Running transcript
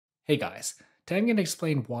Hey guys, today I'm going to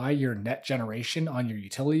explain why your net generation on your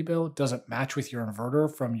utility bill doesn't match with your inverter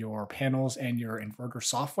from your panels and your inverter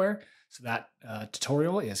software. So that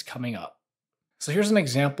tutorial is coming up. So here's an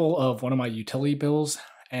example of one of my utility bills.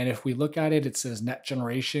 And if we look at it, it says net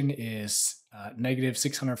generation is negative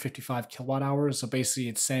 655 kilowatt hours. So basically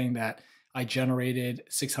it's saying that I generated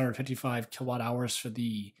 655 kilowatt hours for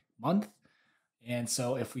the month. And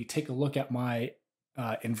so if we take a look at my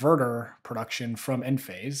inverter production from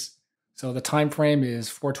Enphase, so the time frame is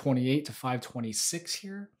 428 to 526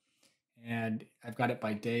 here, and I've got it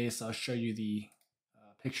by day. So I'll show you the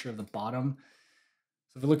picture of the bottom.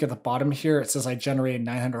 So if you look at the bottom here, it says I generated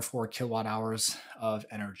 904 kilowatt hours of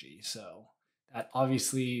energy. So that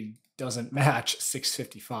obviously doesn't match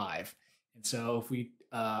 655. And so if we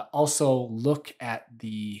also look at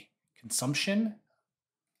the consumption.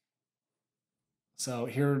 So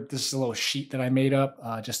here, this is a little sheet that I made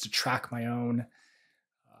up just to track my own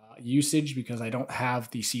usage because I don't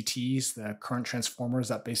have the CTs, the current transformers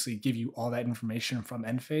that basically give you all that information from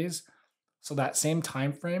Enphase. So that same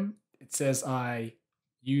time frame, it says I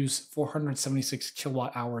use 476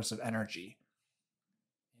 kilowatt hours of energy.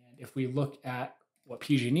 And if we look at what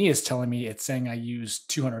PG&E is telling me, it's saying I use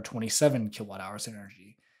 227 kilowatt hours of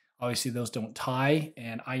energy. Obviously, those don't tie,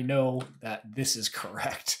 and I know that this is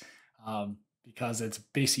correct. Because it's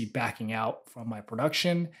basically backing out from my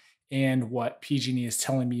production and what PG&E is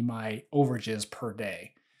telling me my overages per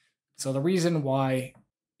day. So the reason why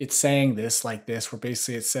it's saying this like this, where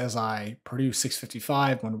basically it says I produce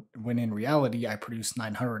 655 when in reality I produce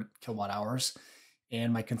 900 kilowatt hours,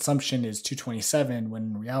 and my consumption is 227 when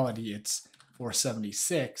in reality it's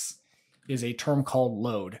 476, is a term called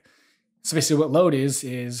load. So basically what load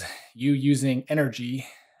is you using energy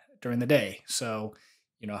during the day. So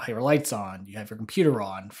you know, have your lights on, you have your computer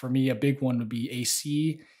on. For me, a big one would be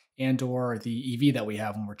AC and or the EV that we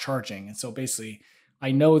have when we're charging. And so basically,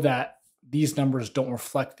 I know that these numbers don't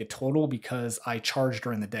reflect the total because I charge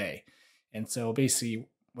during the day. And so basically,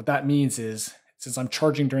 what that means is since I'm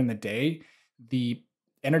charging during the day, the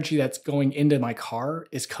energy that's going into my car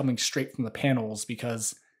is coming straight from the panels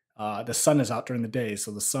because the sun is out during the day.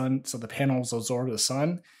 So the panels absorb the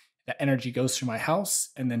sun. That energy goes through my house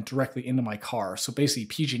and then directly into my car. So basically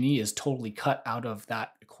PG&E is totally cut out of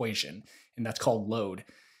that equation, and that's called load.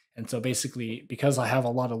 And so basically, because I have a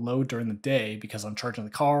lot of load during the day because I'm charging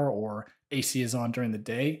the car or AC is on during the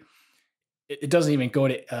day, it doesn't even go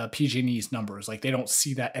to PG&E's numbers. Like they don't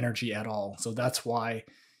see that energy at all. So that's why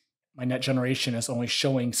my net generation is only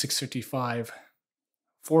showing 655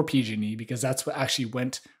 for PG&E because that's what actually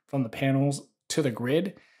went from the panels to the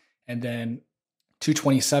grid, and then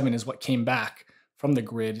 227 is what came back from the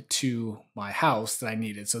grid to my house that I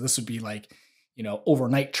needed. So this would be like, you know,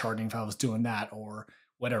 overnight charging if I was doing that or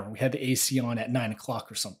whatever. We had the AC on at 9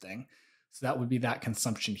 o'clock or something. So that would be that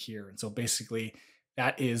consumption here. And so basically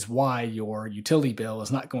that is why your utility bill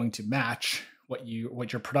is not going to match what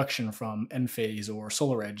your production from Enphase or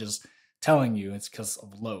SolarEdge is telling you. It's because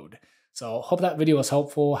of load. So hope that video was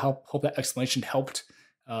helpful. Hope that explanation helped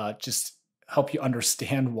just help you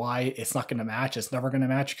understand why it's not going to match. It's never going to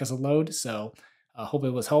match because of load. So hope it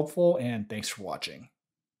was helpful, and thanks for watching.